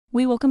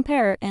We will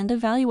compare and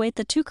evaluate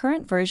the two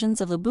current versions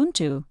of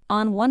Ubuntu.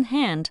 On one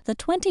hand, the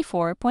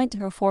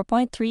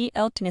 24.04.3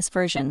 Ultimus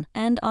version,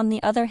 and on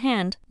the other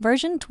hand,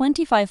 version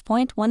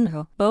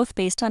 25.10, both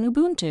based on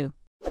Ubuntu.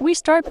 We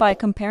start by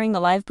comparing the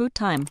live boot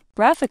time.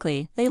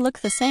 Graphically, they look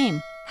the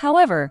same.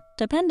 However,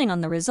 depending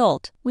on the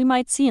result, we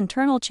might see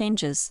internal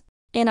changes.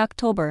 In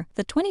October,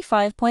 the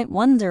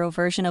 25.10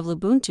 version of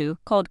Lubuntu,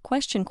 called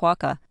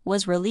Quaka,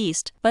 was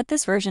released, but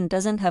this version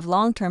doesn't have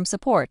long-term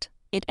support.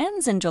 It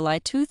ends in July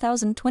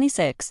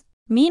 2026.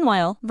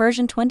 Meanwhile,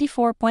 version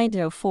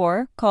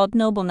 24.04, called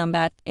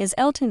Noblenumbat, is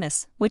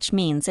Ultimus, which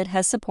means it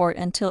has support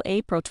until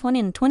April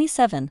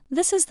 2027.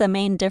 This is the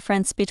main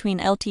difference between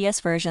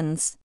LTS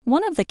versions.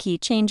 One of the key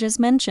changes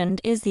mentioned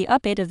is the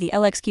update of the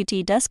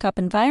LXQT desktop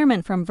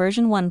environment from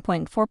version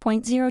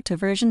 1.4.0 to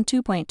version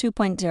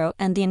 2.2.0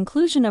 and the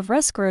inclusion of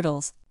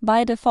REST.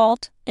 By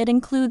default, it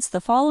includes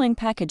the following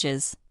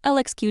packages: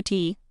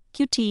 LXQT,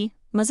 Qt,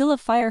 Mozilla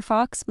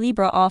Firefox,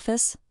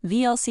 LibreOffice,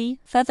 VLC,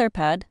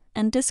 Featherpad,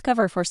 and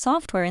Discover for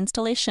software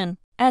installation.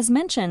 As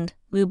mentioned,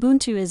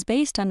 Lubuntu is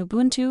based on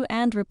Ubuntu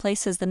and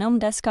replaces the GNOME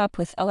desktop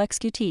with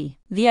LXQT.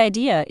 The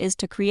idea is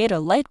to create a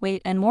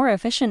lightweight and more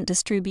efficient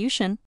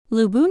distribution.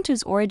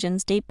 Lubuntu's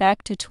origins date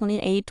back to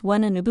 2008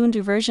 when an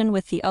Ubuntu version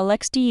with the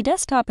LXDE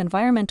desktop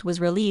environment was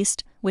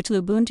released, which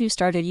Lubuntu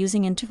started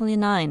using in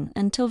 2009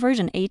 until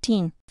version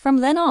 18. From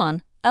then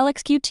on,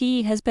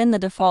 LXQT has been the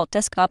default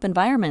desktop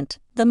environment.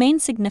 The main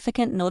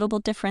significant notable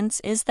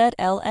difference is that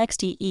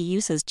LXDE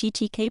uses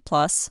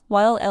GTK+,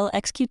 while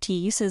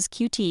LXQT uses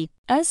Qt.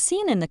 As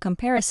seen in the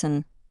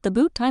comparison, the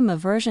boot time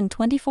of version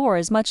 24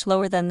 is much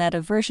lower than that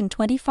of version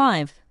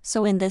 25,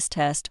 so in this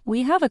test,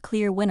 we have a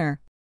clear winner.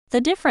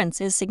 The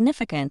difference is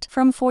significant,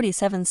 from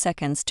 47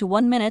 seconds to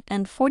 1 minute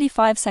and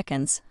 45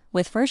 seconds,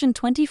 with version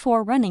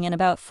 24 running in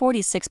about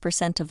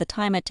 46% of the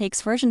time it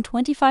takes version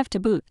 25 to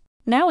boot.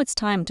 Now it's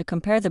time to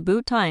compare the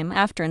boot time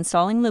after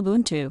installing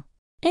Lubuntu.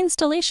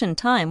 Installation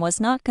time was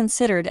not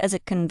considered as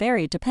it can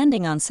vary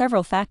depending on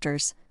several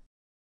factors.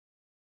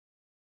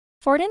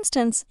 For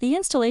instance, the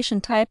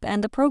installation type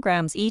and the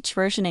programs each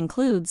version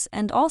includes,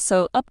 and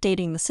also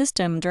updating the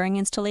system during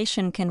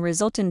installation can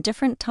result in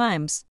different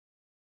times.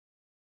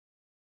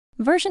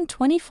 Version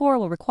 24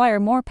 will require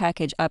more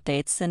package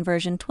updates than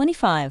version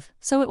 25,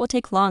 so it will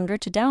take longer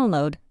to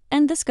download,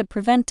 and this could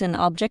prevent an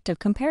objective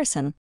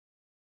comparison.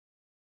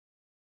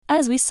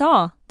 As we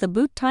saw, the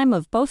boot time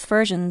of both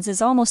versions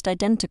is almost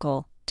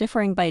identical,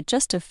 differing by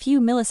just a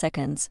few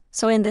milliseconds,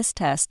 so in this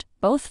test,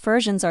 both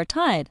versions are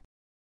tied.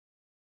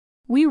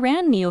 We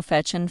ran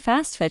Neofetch and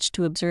Fastfetch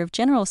to observe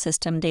general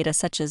system data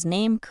such as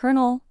name,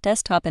 kernel,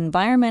 desktop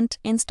environment,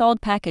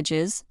 installed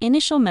packages,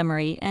 initial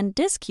memory, and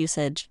disk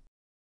usage.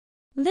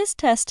 This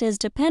test is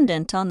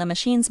dependent on the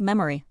machine's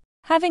memory.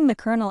 Having the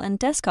kernel and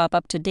desktop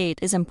up to date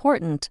is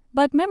important,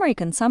 but memory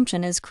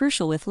consumption is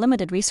crucial with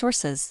limited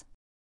resources.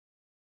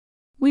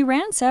 We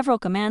ran several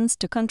commands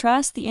to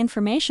contrast the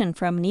information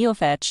from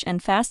Neofetch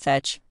and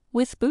Fastfetch,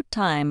 with boot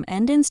time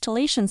and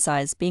installation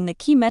size being the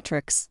key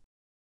metrics.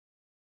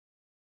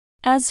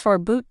 As for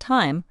boot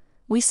time,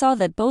 we saw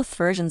that both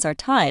versions are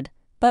tied,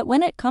 but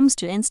when it comes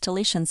to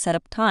installation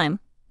setup time,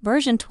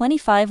 version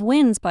 25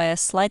 wins by a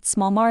slight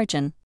small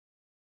margin.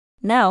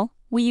 Now,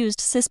 we used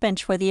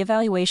Sysbench for the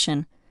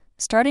evaluation,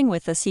 starting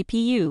with the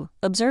CPU,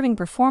 observing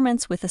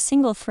performance with a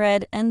single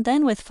thread and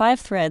then with 5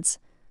 threads,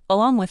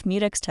 along with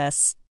mutex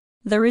tests.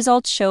 The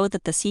results show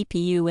that the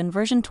CPU in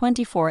version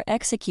 24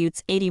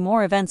 executes 80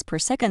 more events per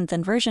second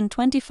than version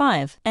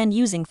 25, and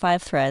using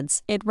 5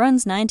 threads, it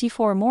runs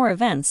 94 more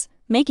events,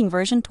 making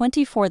version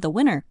 24 the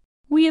winner.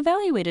 We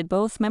evaluated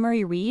both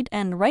memory read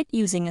and write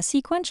using a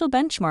sequential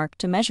benchmark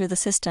to measure the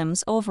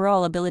system's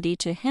overall ability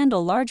to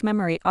handle large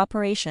memory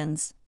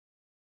operations.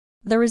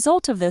 The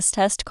result of this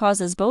test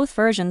causes both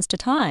versions to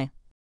tie.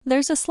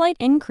 There's a slight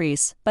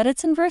increase, but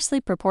it's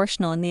inversely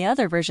proportional in the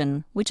other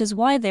version, which is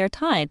why they're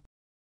tied.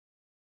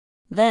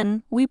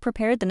 Then, we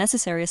prepared the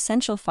necessary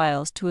essential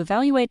files to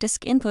evaluate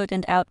disk input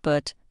and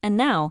output, and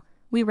now,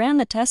 we ran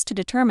the test to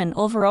determine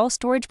overall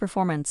storage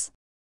performance.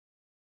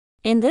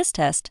 In this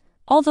test,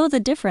 although the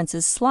difference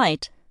is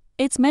slight,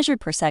 it's measured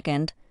per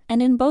second,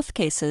 and in both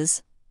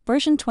cases,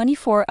 version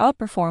 24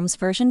 outperforms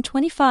version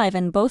 25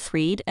 in both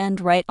read and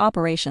write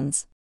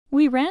operations.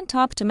 We ran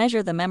top to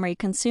measure the memory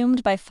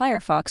consumed by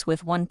Firefox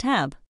with one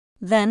tab.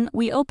 Then,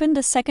 we opened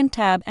a second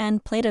tab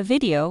and played a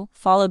video,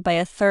 followed by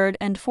a third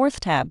and fourth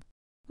tab.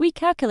 We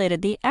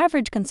calculated the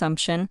average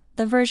consumption.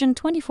 The version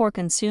 24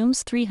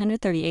 consumes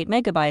 338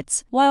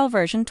 megabytes, while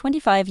version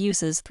 25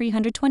 uses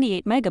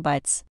 328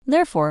 megabytes.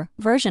 Therefore,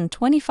 version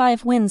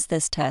 25 wins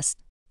this test.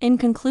 In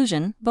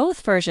conclusion,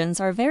 both versions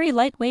are very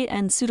lightweight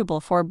and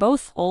suitable for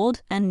both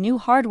old and new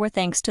hardware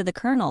thanks to the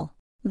kernel.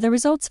 The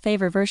results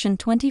favor version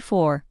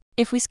 24.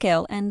 If we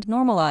scale and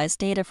normalize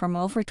data from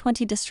over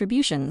 20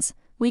 distributions,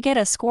 we get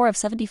a score of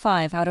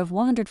 75 out of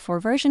 100 for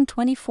version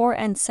 24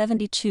 and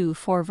 72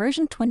 for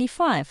version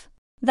 25.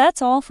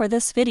 That's all for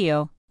this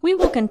video. We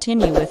will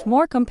continue with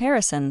more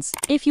comparisons.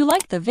 If you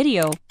liked the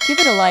video, give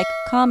it a like,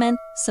 comment,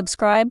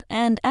 subscribe,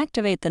 and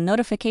activate the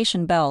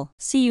notification bell.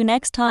 See you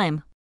next time.